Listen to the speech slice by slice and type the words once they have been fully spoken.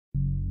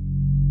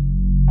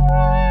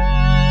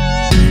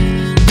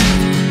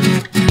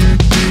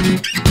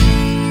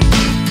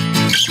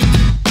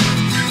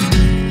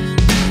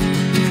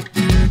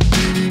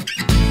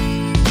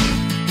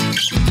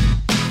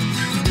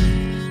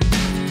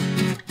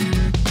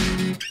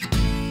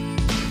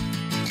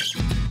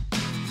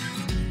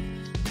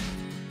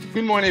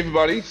Good morning,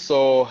 everybody.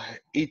 So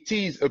it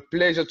is a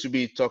pleasure to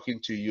be talking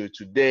to you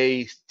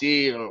today.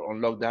 Still on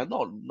lockdown,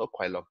 not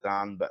quite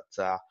lockdown, but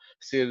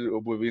still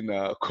within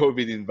a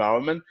COVID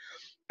environment.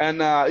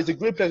 And it's a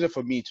great pleasure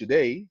for me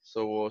today.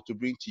 So to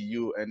bring to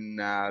you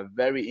a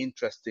very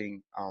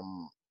interesting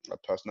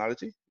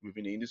personality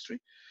within the industry.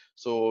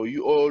 So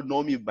you all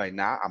know me by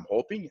now, I'm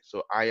hoping.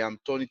 So I am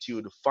Tony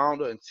Teo, the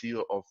founder and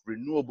CEO of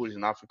Renewables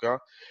in Africa,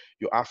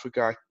 your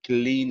Africa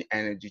Clean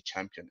Energy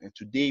Champion. And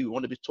today we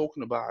want to be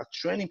talking about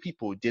training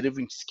people,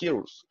 delivering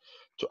skills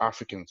to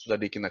Africans so that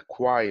they can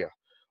acquire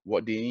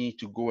what they need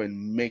to go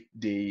and make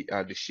the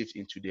shift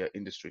into their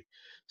industry.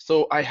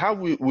 So I have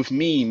with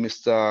me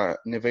Mr.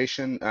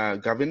 Niveshen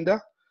Govender,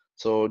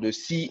 so the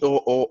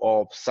COO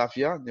of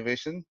SAPVIA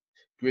Niveshen.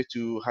 Great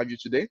to have you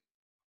today.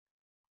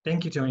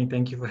 Thank you, Tony.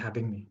 Thank you for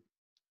having me.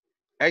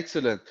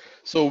 Excellent.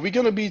 So we're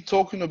going to be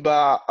talking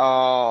about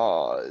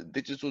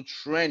digital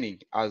training,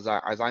 as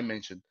I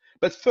mentioned.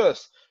 But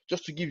first,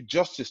 just to give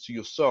justice to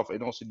yourself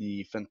and also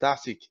the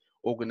fantastic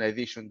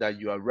organization that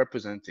you are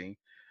representing,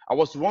 I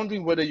was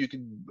wondering whether you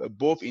could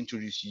both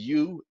introduce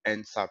you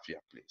and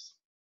SAPVIA, please.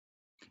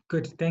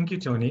 Good. Thank you,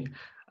 Tony.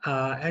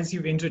 As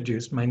you've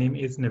introduced, my name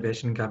is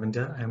Niveshen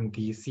Govender. I'm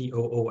the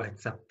COO at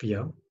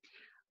SAPVIA.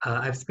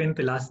 I've spent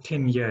the last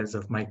 10 years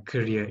of my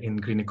career in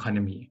green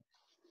economy.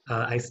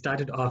 I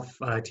started off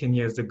 10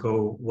 years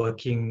ago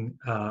working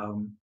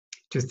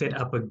to set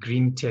up a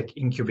green tech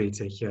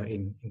incubator here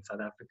in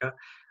South Africa.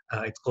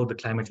 It's called the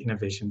Climate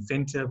Innovation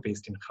Center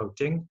based in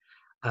Gauteng.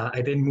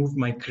 I then moved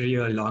my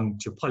career along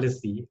to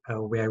policy,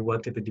 where I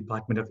worked at the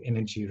Department of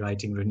Energy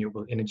writing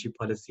renewable energy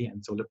policy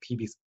and solar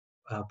PV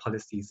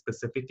policy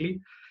specifically.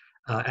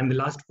 And the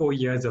last 4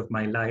 years of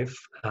my life,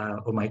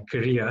 or my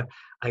career,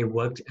 I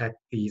worked at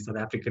the South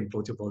African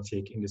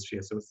Photovoltaic Industry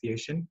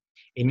Association,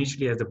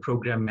 initially as a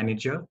program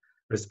manager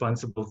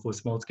responsible for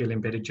small-scale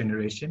embedded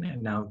generation,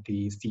 and now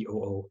the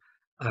COO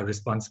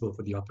responsible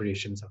for the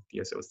operations of the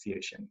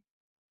association.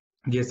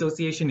 The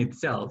association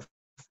itself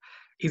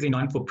is a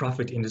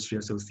non-for-profit industry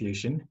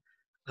association.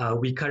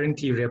 We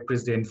currently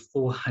represent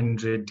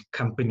 400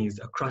 companies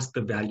across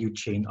the value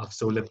chain of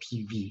solar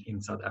PV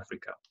in South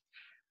Africa.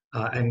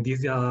 And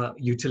these are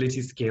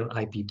utility scale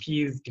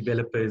IPPs,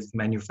 developers,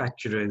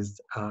 manufacturers,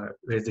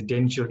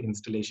 residential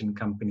installation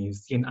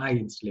companies, C&I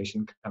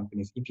installation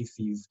companies,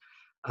 EPCs,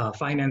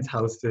 finance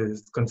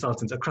houses,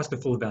 consultants across the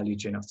full value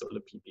chain of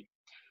solar PV.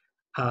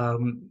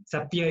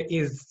 SAPVIA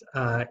is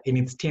in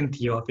its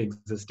 10th year of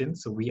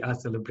existence, so we are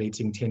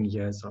celebrating 10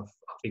 years of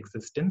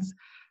existence.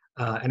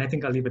 And I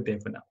think I'll leave it there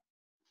for now.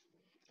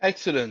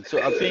 Excellent.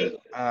 So I think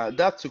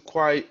that's a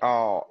quite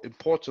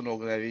important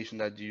organization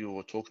that you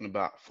were talking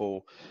about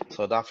for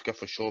South Africa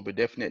for sure, but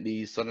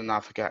definitely Southern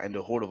Africa and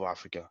the whole of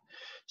Africa.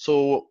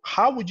 So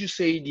how would you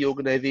say the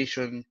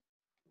organization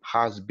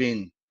has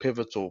been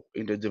pivotal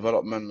in the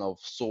development of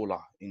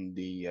solar in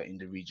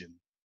the region?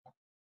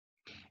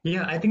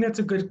 Yeah, I think that's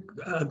a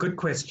good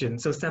question.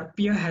 So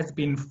SAPVIA has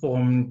been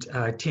formed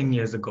 10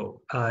 years ago.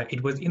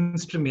 It was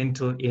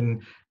instrumental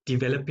in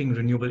developing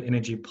renewable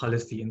energy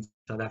policy in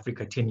South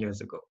Africa 10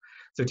 years ago.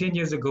 So 10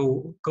 years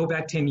ago, go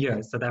back 10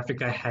 years, South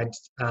Africa had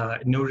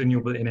no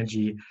renewable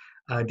energy.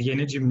 The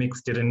energy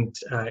mix didn't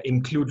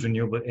include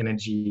renewable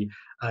energy.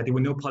 There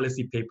were no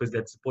policy papers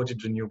that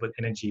supported renewable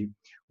energy.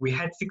 We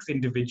had 6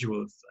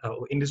 individuals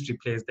or industry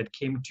players that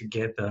came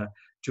together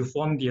to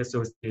form the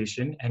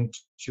association and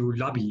to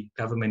lobby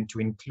government to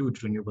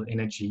include renewable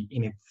energy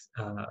in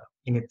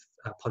its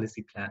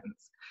policy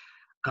plans.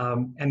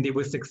 And they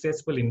were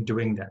successful in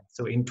doing that.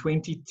 So in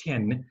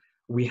 2010,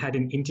 we had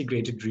an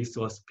integrated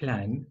resource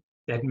plan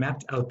that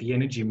mapped out the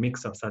energy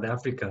mix of South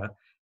Africa,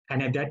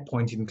 and at that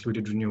point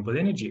included renewable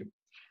energy.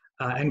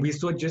 And we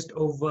saw just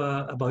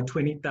over about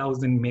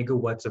 20,000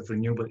 megawatts of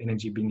renewable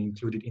energy being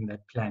included in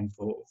that plan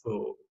for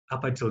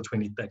up until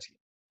 2030.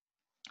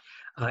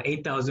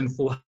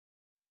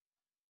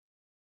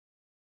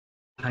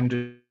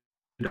 8,400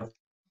 of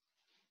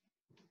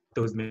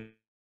those megawatts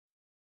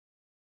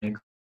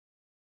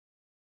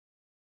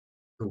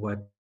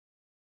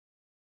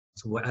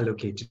were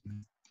allocated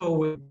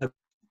for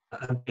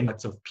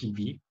megawatts of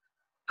PV,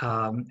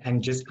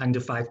 and just under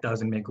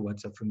 5,000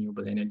 megawatts of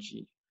renewable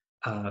energy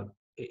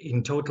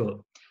in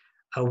total.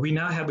 We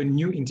now have a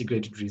new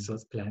integrated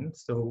resource plan.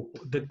 So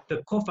the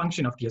core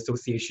function of the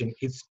association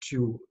is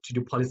to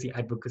do policy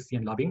advocacy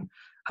and lobbying,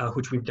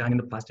 which we've done in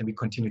the past and we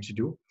continue to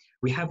do.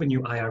 We have a new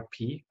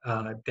IRP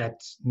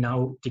that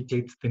now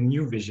dictates the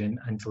new vision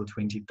until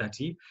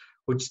 2030,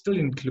 which still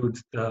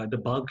includes the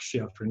bulk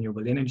share of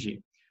renewable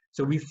energy.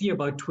 So we see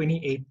about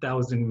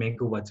 28,000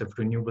 megawatts of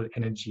renewable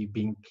energy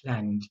being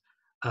planned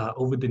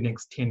over the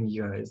next 10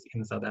 years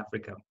in South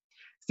Africa.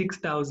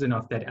 6,000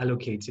 of that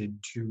allocated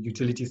to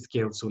utility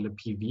scale solar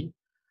PV,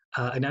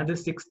 another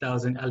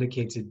 6,000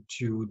 allocated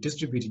to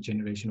distributed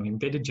generation or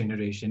embedded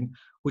generation,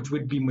 which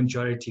would be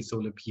majority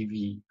solar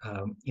PV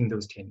in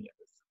those 10 years.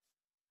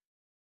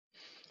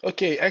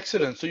 Okay,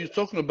 excellent. So you're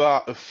talking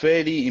about a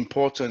fairly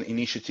important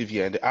initiative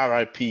here, and the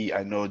RIP,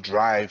 I know,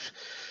 drive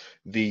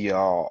the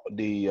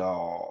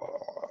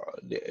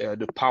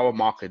the power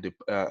market,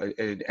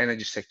 the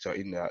energy sector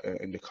in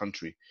the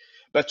country.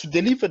 But to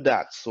deliver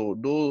that, so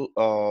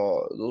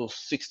those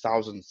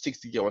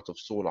 6,060 gigawatts of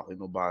solar,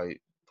 by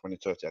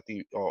 2030, I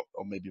think, or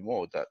maybe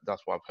more.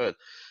 That's what I've heard.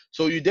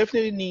 So you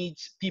definitely need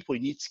people.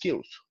 You need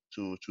skills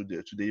to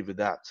deliver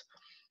that.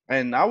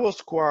 And I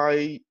was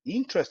quite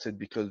interested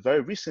because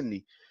very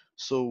recently,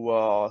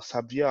 so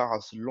SAPVIA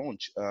has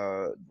launched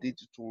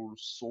digital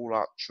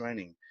solar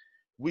training,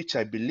 which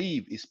I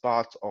believe is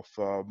part of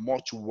a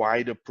much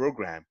wider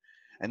program.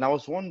 And I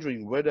was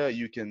wondering whether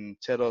you can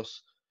tell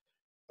us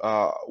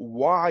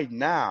why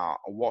now,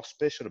 what's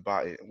special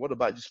about it, what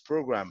about this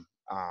program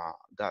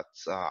that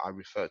I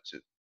referred to?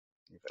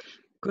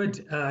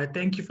 Good.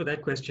 Thank you for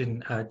that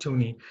question,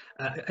 Tony.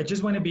 I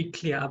just want to be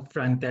clear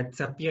upfront that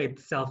SAPVIA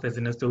itself as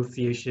an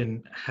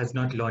association has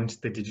not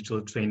launched the digital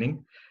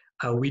training.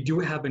 We do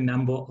have a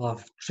number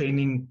of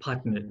training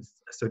partners,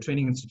 so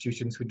training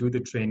institutions who do the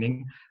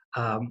training,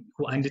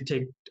 who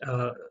undertake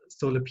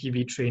solar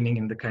PV training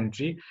in the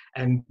country,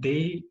 and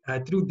they,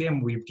 through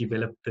them, we've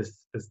developed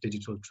this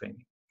digital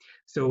training.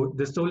 So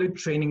the Solar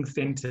Training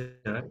Center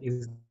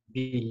is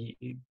the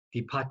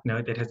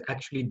partner that has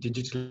actually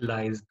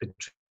digitalized the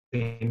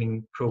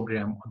training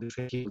program or the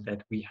training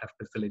that we have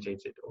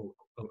facilitated or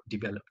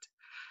developed.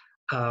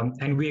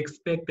 And we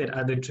expect that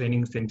other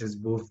training centers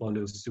will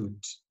follow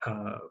suit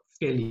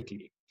fairly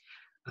quickly.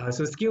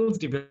 So skills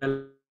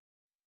development,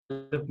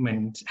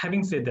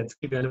 having said that,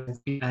 skills development has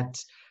been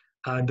at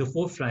the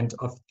forefront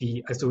of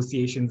the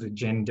association's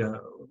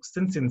agenda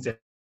since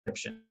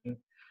inception.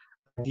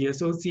 The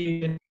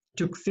association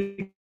took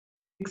 6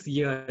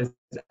 years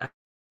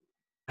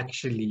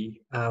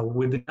actually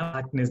with the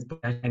partners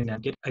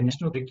and get a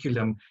national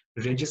curriculum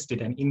registered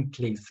and in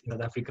place in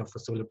South Africa for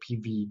solar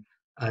PV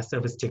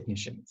service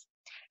technicians.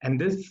 And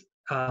this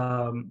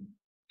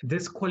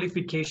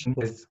qualification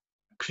was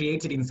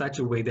created in such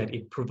a way that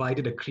it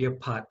provided a career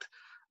path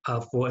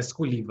for a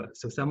school leaver.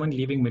 So someone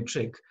leaving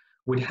matric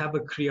would have a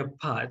career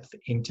path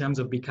in terms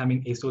of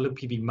becoming a solar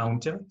PV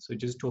mounter. So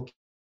just talking.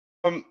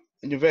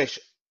 Nivesh,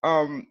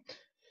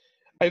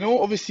 I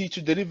know obviously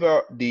to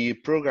deliver the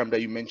program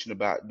that you mentioned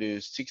about the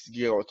 60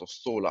 gigawatts of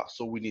solar,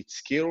 so we need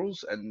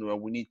skills and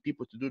we need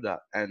people to do that.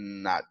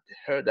 And I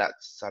heard that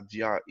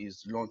SAPVIA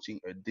is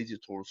launching a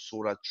digital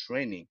solar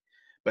training,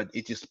 but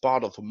it is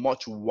part of a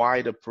much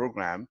wider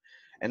program.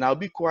 And I'll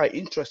be quite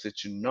interested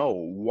to know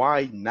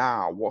why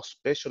now, what's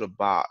special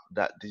about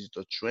that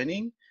digital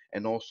training,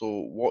 and also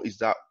what is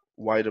that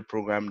wider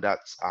program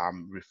that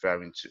I'm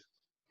referring to?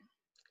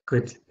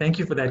 Good. Thank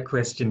you for that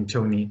question,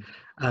 Tony.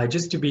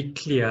 Just to be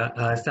clear,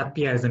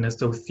 SAPVIA as an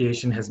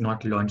association has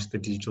not launched the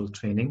digital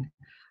training.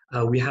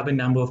 We have a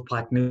number of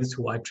partners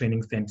who are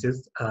training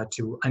centers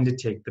to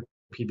undertake the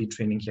PV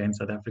training here in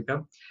South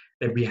Africa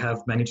that we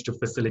have managed to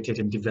facilitate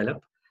and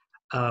develop.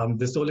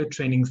 The Solar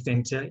Training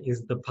Center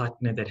is the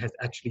partner that has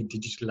actually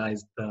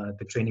digitalized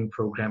the training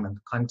program and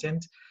the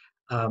content.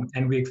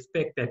 And we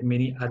expect that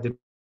many other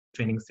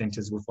training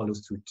centers will follow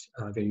suit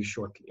very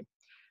shortly.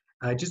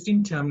 Just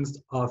in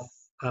terms of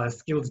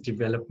skills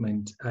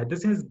development,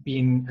 this has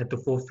been at the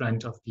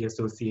forefront of the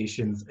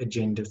association's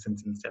agenda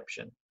since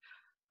inception.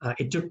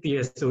 It took the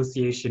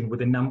association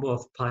with a number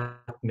of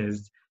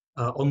partners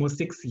almost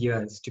 6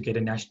 years to get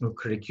a national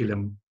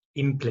curriculum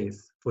in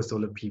place for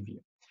solar PV.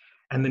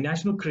 And the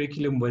national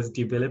curriculum was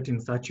developed in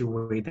such a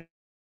way that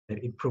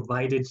it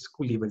provided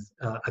school leavers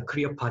a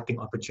career pathing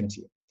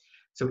opportunity.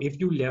 So if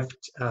you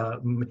left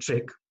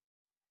matric,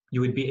 you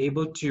would be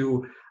able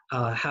to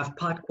have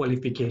part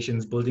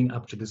qualifications building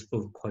up to this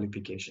full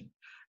qualification.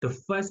 The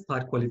first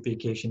part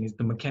qualification is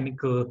the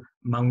mechanical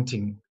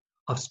mounting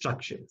of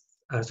structures.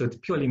 So it's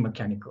purely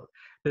mechanical.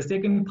 The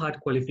second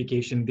part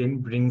qualification then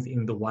brings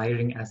in the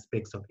wiring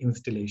aspects of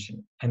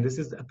installation. And this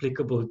is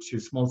applicable to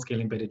small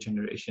scale embedded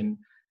generation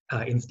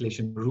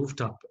installation,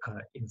 rooftop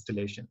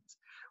installations.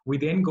 We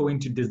then go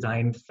into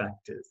design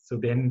factors. So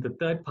then the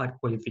third part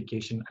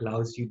qualification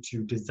allows you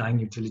to design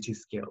utility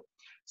scale.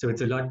 So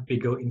it's a lot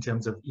bigger in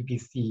terms of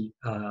EPC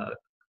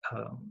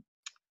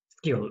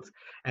skills.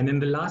 And then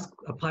the last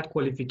part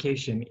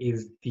qualification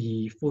is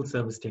the full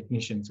service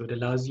technician. So it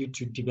allows you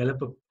to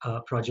develop a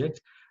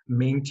project,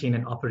 maintain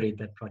and operate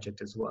that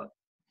project as well.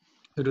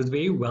 So it was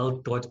very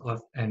well thought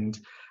of and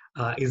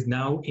is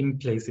now in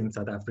place in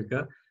South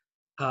Africa.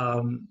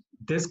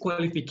 This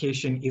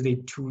qualification is a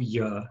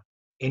 2-year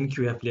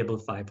NQF level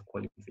 5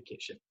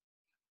 qualification.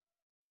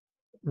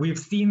 We've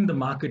seen the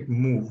market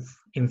move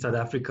in South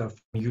Africa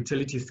from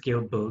utility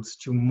scale builds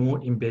to more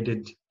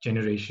embedded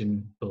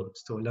generation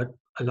builds. So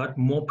a lot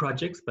more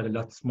projects, but a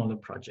lot smaller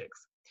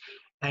projects.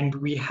 And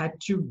we had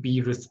to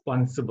be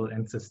responsible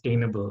and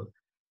sustainable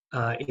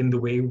in the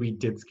way we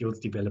did skills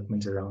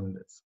development around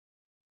this.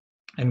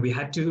 And we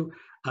had to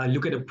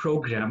look at a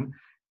program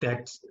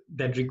that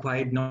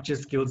required not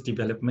just skills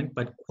development,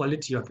 but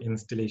quality of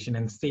installation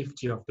and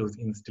safety of those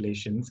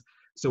installations.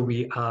 So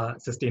we are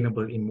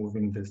sustainable in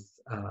moving this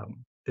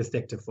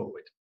sector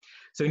forward.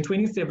 So in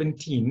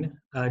 2017,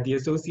 the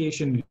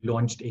association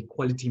launched a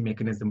quality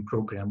mechanism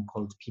program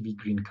called PV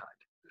Green Card.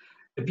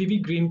 The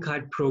PV Green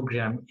Card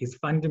program is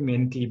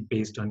fundamentally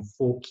based on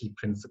 4 key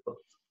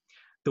principles.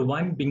 The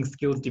one being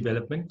skills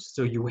development,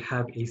 so you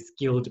have a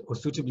skilled or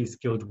suitably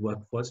skilled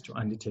workforce to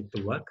undertake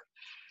the work.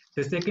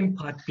 The second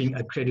part being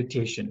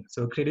accreditation,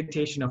 so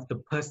accreditation of the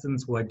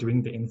persons who are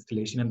doing the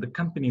installation and the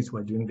companies who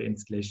are doing the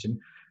installation.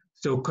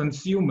 So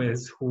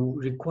consumers who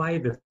require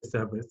the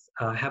service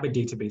have a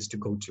database to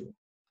go to.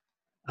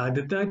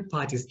 The third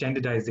part is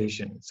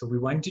standardization. So we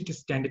wanted to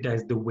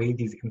standardize the way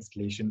these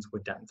installations were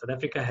done. South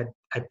Africa had,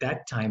 at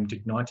that time,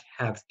 did not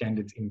have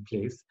standards in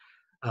place.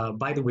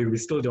 By the way, we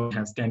still don't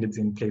have standards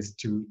in place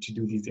to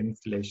do these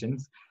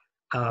installations.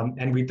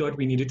 And we thought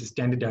we needed to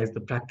standardize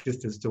the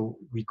practices so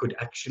we could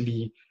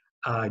actually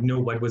know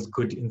what was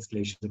good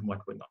installations and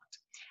what were not.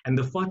 And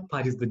the fourth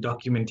part is the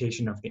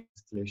documentation of the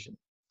installation.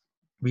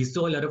 We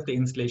saw a lot of the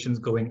installations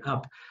going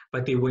up,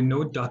 but there were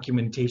no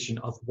documentation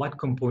of what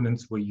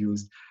components were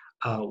used,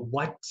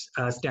 what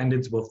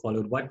standards were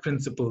followed, what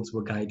principles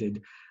were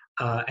guided,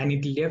 and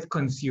it left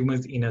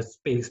consumers in a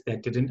space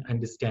that didn't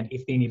understand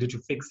if they needed to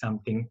fix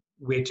something,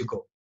 where to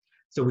go.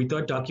 So we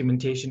thought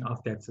documentation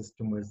of that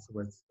system was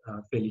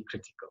fairly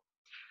critical.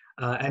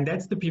 And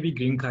that's the PV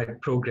Green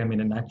Card program in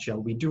a nutshell.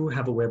 We do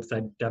have a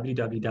website,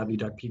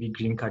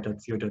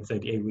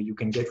 www.pvgreencard.co.za, where you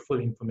can get full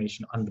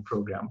information on the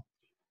program.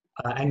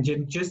 And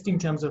just in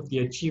terms of the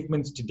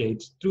achievements to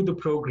date, through the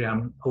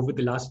program over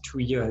the last 2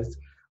 years,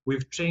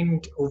 we've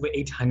trained over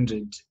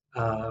 800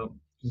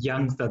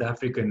 young South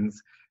Africans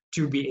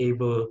to be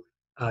able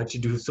to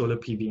do solar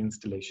PV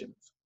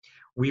installations.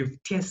 We've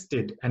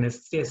tested and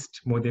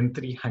assessed more than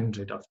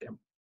 300 of them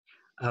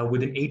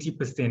with an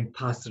 80%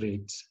 pass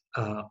rate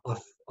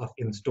of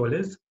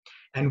installers.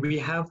 And we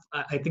have,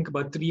 I think,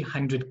 about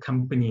 300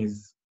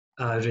 companies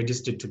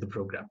registered to the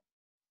program.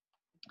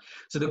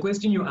 So the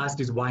question you asked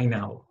is why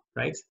now,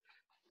 right?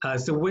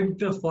 So with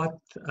the fourth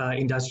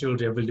industrial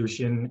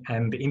revolution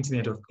and the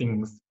Internet of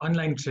Things,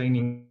 online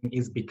training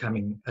is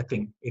becoming a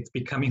thing. It's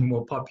becoming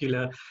more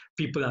popular.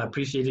 People are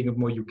appreciating it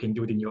more. You can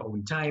do it in your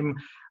own time.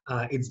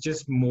 It's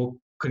just more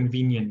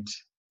convenient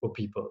for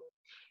people.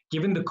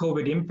 Given the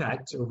COVID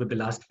impact over the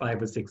last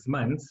 5 or 6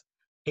 months,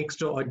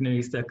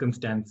 extraordinary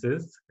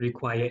circumstances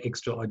require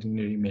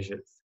extraordinary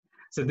measures.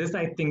 So this,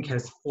 I think,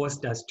 has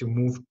forced us to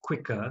move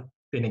quicker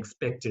than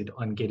expected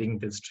on getting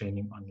this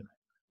training online.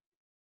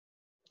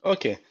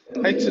 Okay,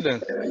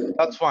 excellent.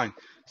 That's fine.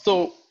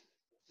 So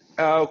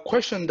a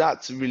question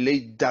that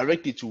relates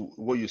directly to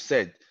what you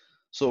said.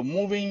 So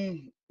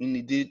moving in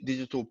the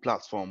digital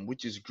platform,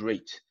 which is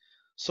great.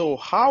 So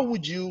how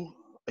would you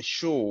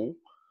assure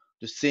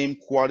the same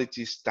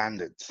quality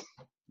standards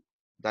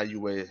that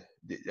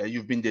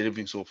you've been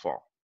delivering so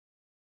far?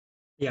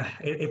 Yeah,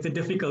 it's a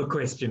difficult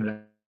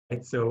question,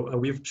 right? So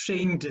we've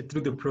trained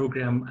through the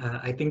program,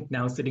 I think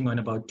now sitting on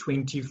about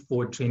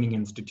 24 training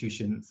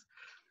institutions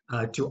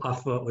to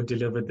offer or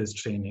deliver this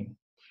training.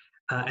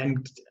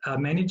 And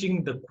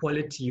managing the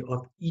quality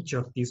of each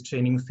of these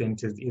training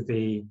centers is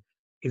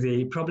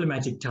a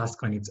problematic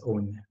task on its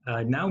own.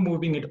 Now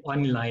moving it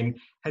online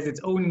has its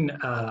own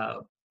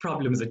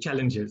problems or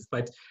challenges,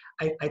 but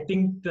I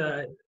think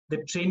the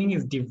training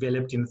is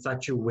developed in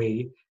such a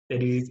way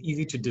that it is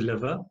easy to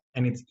deliver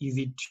and it's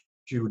easy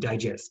to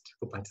digest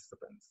for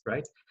participants,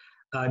 right?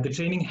 The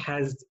training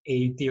has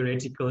a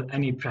theoretical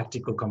and a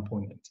practical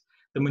component.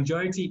 The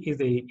majority is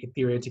a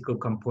theoretical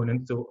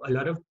component, so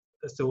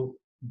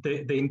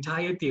the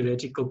entire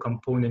theoretical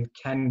component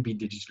can be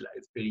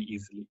digitalized very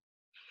easily.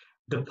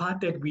 The part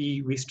that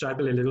we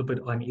struggle a little bit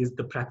on is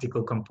the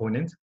practical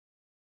component.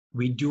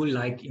 We do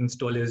like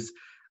installers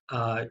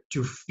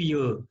to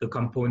feel the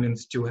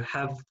components, to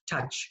have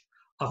touch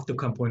of the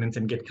components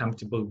and get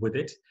comfortable with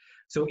it.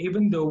 So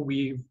even though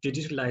we've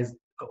digitalized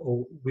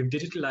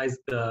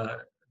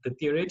the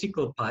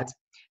theoretical part,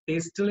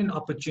 there's still an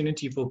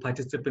opportunity for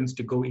participants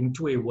to go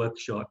into a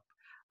workshop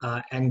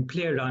and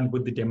play around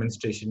with the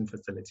demonstration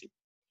facility.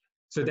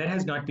 So that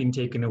has not been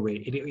taken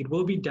away. It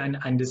will be done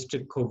under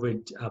strict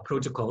COVID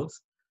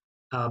protocols,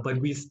 but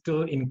we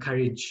still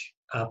encourage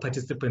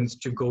participants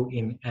to go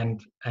in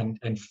and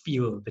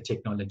feel the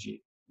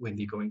technology when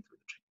they're going through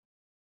the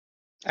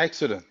training.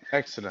 Excellent,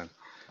 excellent.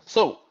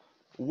 So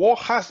what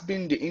has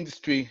been the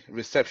industry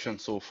reception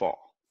so far?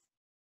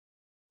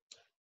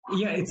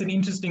 Yeah, it's an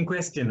interesting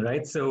question,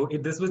 right? So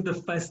this was the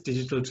first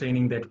digital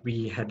training that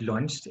we had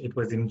launched. It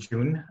was in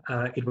June.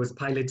 It was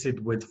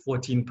piloted with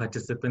 14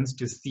 participants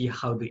to see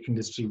how the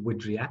industry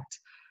would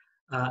react.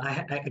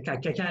 I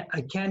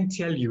can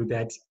tell you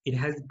that it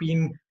has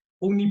been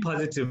only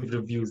positive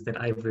reviews that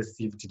I've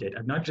received to date.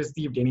 I've not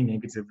received any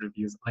negative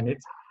reviews on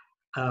it.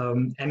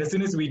 And as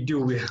soon as we do,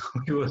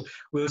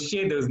 we'll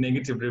share those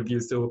negative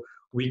reviews so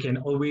we can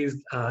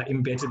always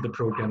embed the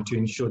program to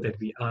ensure that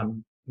we are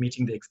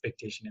meeting the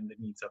expectation and the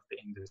needs of the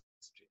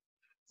industry.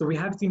 So we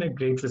have seen a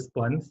great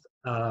response,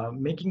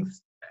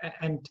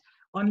 and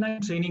online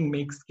training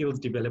makes skills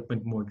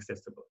development more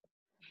accessible.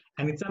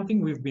 And it's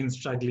something we've been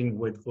struggling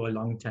with for a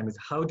long time, is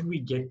how do we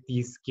get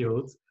these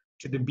skills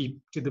to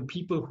the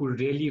people who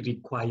really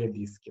require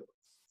these skills,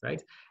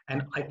 right?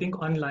 And I think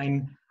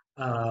online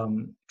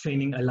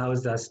training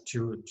allows us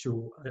to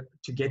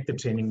get the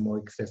training more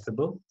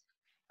accessible.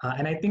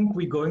 And I think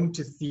we're going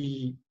to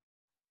see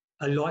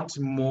a lot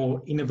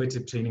more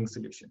innovative training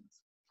solutions.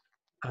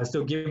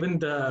 So given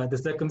the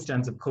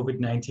circumstance of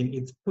COVID-19,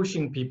 it's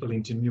pushing people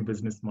into new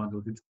business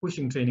models. It's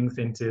pushing training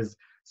centers,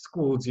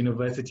 schools,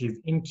 universities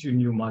into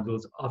new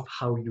models of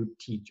how you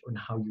teach and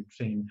how you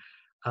train.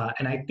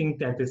 And I think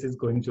that this is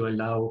going to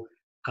allow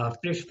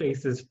fresh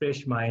faces,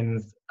 fresh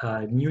minds,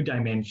 new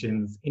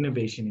dimensions,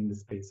 innovation in the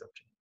space of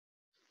training.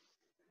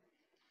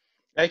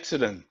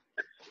 Excellent.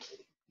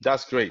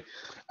 That's great.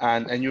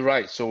 And you're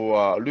right.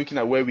 So looking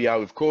at where we are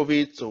with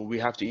COVID, so we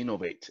have to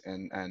innovate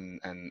and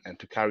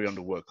to carry on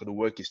the work. The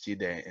work is still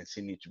there and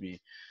still need to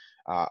be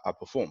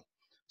performed.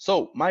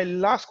 So my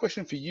last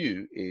question for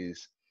you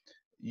is,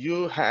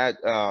 you had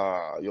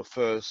your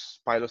first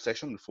pilot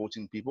session with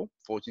 14 people,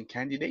 14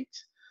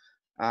 candidates.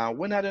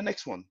 When are the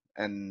next one?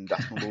 And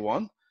that's number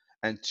one.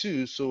 And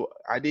two, so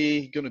are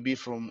they going to be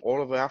from all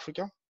over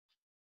Africa?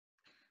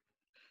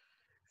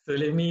 So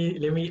let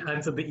me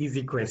answer the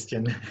easy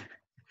question.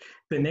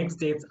 The next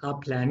dates are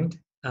planned.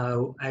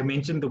 I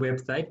mentioned the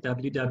website,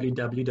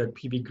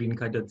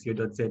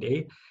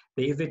 www.pvgreencard.co.za.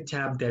 There is a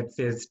tab that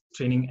says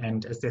training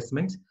and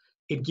assessment.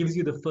 It gives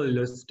you the full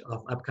list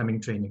of upcoming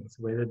trainings,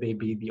 whether they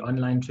be the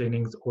online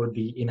trainings or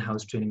the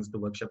in-house trainings, the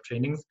workshop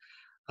trainings.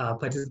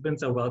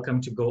 Participants are welcome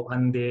to go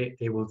on there.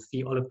 They will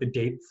see all of the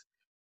dates.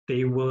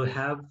 They will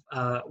have,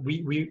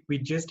 we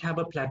just have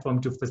a platform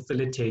to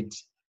facilitate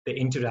the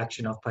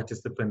interaction of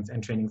participants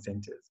and training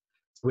centers.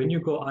 So when you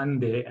go on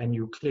there and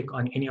you click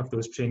on any of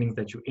those trainings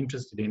that you're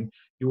interested in,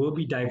 you will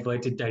be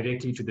diverted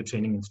directly to the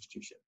training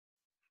institution.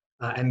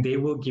 And they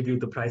will give you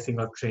the pricing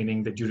of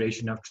training, the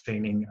duration of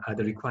training,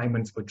 the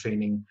requirements for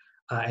training,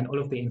 and all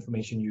of the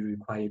information you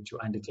require to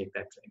undertake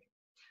that training.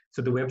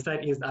 So the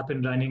website is up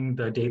and running,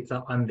 the dates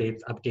are on there,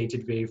 it's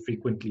updated very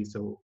frequently,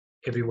 so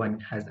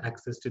everyone has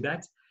access to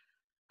that.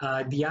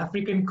 The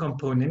African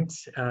component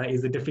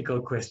is a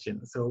difficult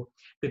question. So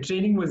the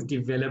training was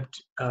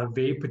developed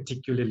very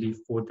particularly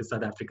for the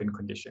South African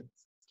conditions.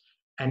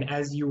 And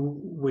as you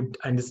would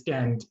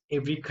understand,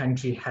 every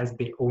country has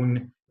their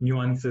own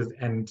nuances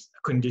and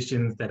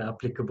conditions that are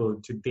applicable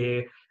to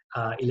their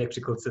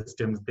electrical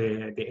systems,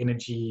 their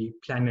energy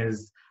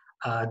planners,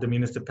 the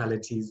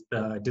municipalities,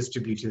 the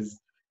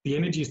distributors. The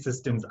energy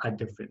systems are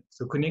different.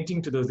 So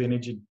connecting to those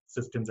energy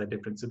systems are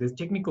different. So there's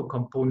technical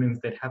components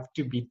that have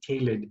to be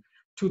tailored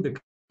to the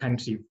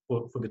country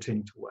for the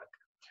training to work.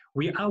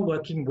 We are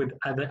working with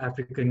other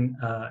African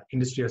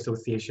industry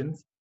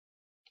associations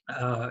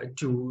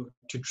to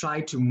try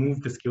to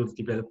move the skills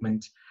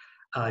development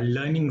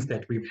learnings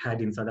that we've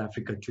had in South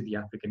Africa to the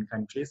African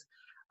countries.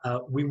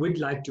 We would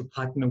like to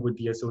partner with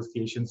the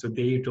association so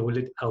they roll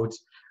it out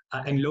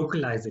and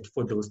localize it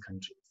for those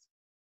countries.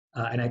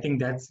 And I think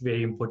that's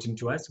very important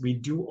to us. We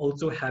do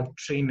also have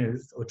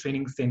trainers or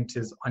training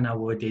centers on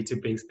our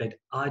database that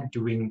are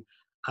doing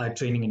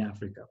training in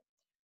Africa.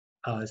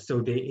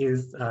 So there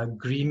is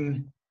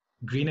Green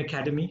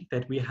Academy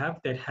that we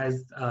have that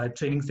has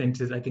training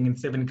centers, I think, in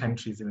 7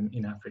 countries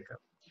in Africa.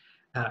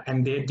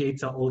 And their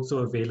dates are also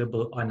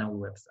available on our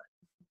website.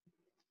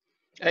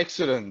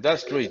 Excellent.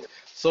 That's great.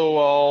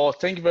 So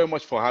thank you very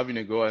much for having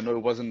a go. I know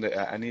it wasn't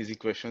an easy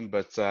question,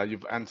 but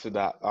you've answered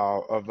that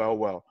very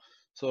well.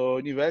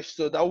 So Nivesh,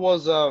 so that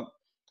was a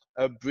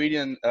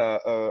brilliant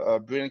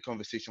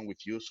conversation with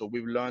you. So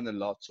we've learned a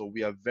lot. So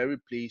we are very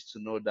pleased to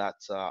know that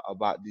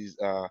about these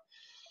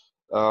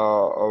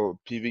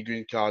PV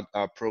Green Card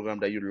program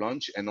that you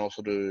launched, and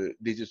also the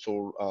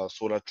digital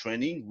solar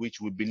training,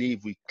 which we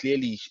believe we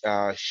clearly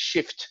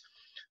shift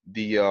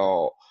the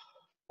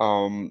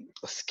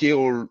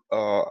skill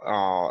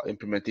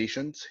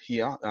implementations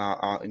here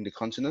in the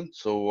continent.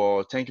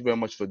 So thank you very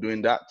much for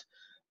doing that.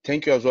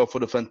 Thank you as well for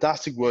the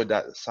fantastic work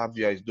that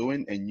SAPVIA is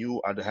doing, and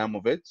you at the helm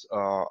of it,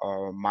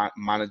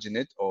 managing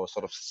it, or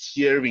sort of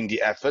steering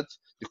the effort,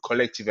 the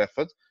collective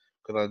effort,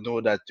 because I know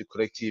that the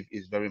collective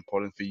is very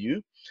important for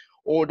you.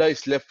 All that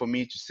is left for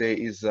me to say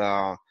is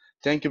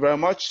thank you very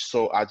much.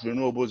 So at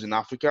Renewables in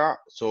Africa,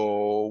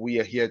 so we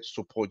are here to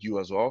support you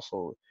as well.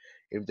 So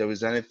if there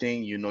is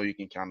anything, you know, you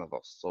can count on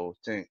us. So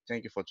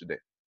thank you for today.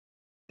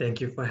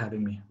 Thank you for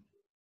having me.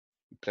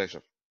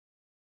 Pleasure.